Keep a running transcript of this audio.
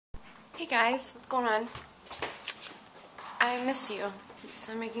Hey guys, what's going on? I miss you,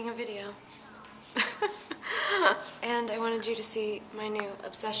 so I'm making a video. And I wanted you to see my new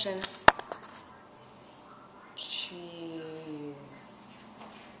obsession. Cheese.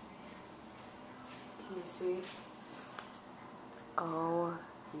 Can you see? Oh,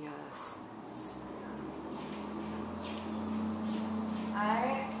 yes.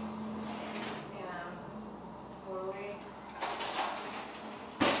 I am totally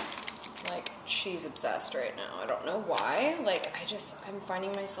cheese obsessed right now. I don't know why. I'm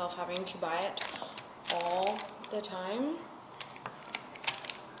finding myself having to buy it all the time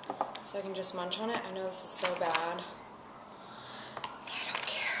so I can just munch on it. I know this is so bad, but I don't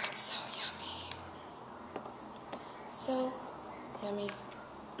care. It's so yummy. So yummy.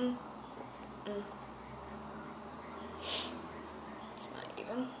 It's not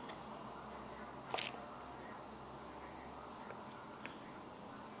even.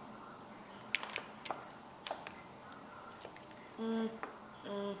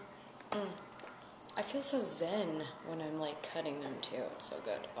 I feel so zen when I'm cutting them too. It's so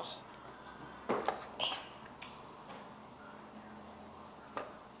good. Oh, damn.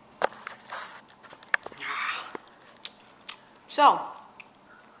 So,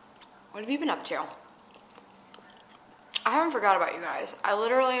 what have you been up to? I haven't forgot about you guys. I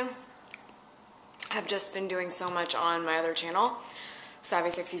literally have just been doing so much on my other channel,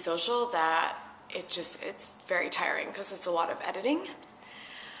 Savvy Sexy Social, that it's very tiring because it's a lot of editing.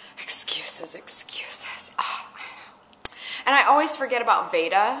 Excuses. Oh, I know. And I always forget about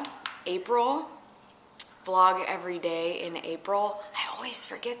VEDA, April, vlog every day in April. I always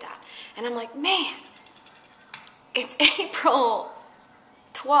forget that. And I'm like, man, it's April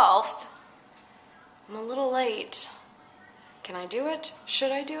 12th. I'm a little late. Can I do it?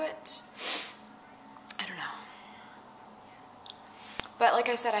 Should I do it? I don't know. But like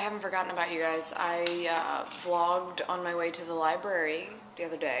I said, I haven't forgotten about you guys. I vlogged on my way to the library the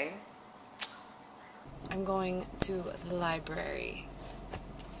other day. I'm going to the library.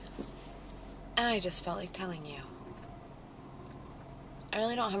 And I just felt like telling you. I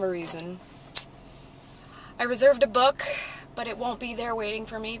really don't have a reason. I reserved a book, but it won't be there waiting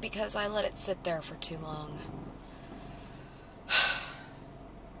for me because I let it sit there for too long.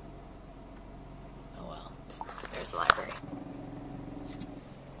 Oh well. There's the library.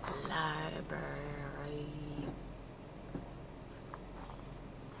 Library.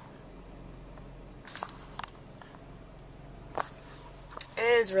 It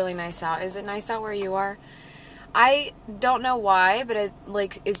is really nice out. Is it nice out where you are? I don't know why, but it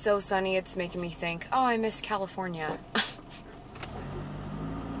is so sunny it's making me think, oh, I miss California.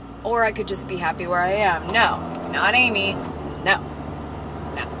 Or I could just be happy where I am. No, not Amy. No.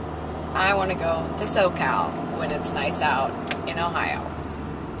 I want to go to SoCal when it's nice out in Ohio.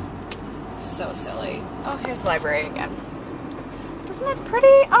 So silly. Oh, here's the library again. Isn't it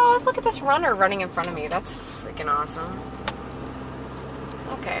pretty? Oh, look at this runner running in front of me. That's freaking awesome.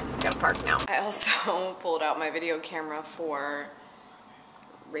 Okay, gotta park now. I also pulled out my video camera for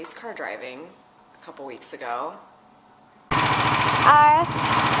race car driving a couple weeks ago. I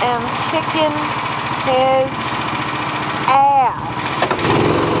am kicking his ass.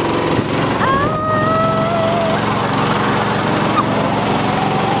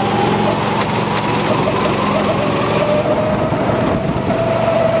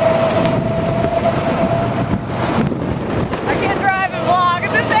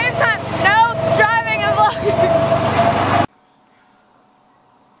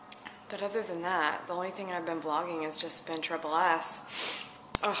 But other than that, the only thing I've been vlogging has just been Triple S.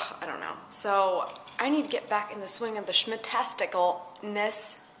 Ugh, I don't know. So, I need to get back in the swing of the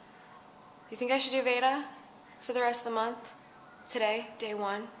schmatasticalness. You think I should do VEDA for the rest of the month? Today, day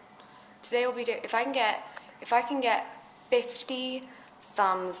one. Today will be day, if I can get 50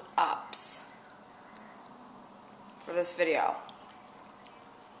 thumbs ups for this video,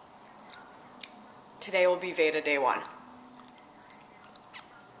 today will be VEDA day one.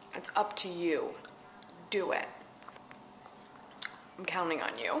 It's up to you. Do it. I'm counting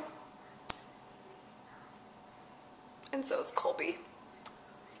on you. And so is Colby.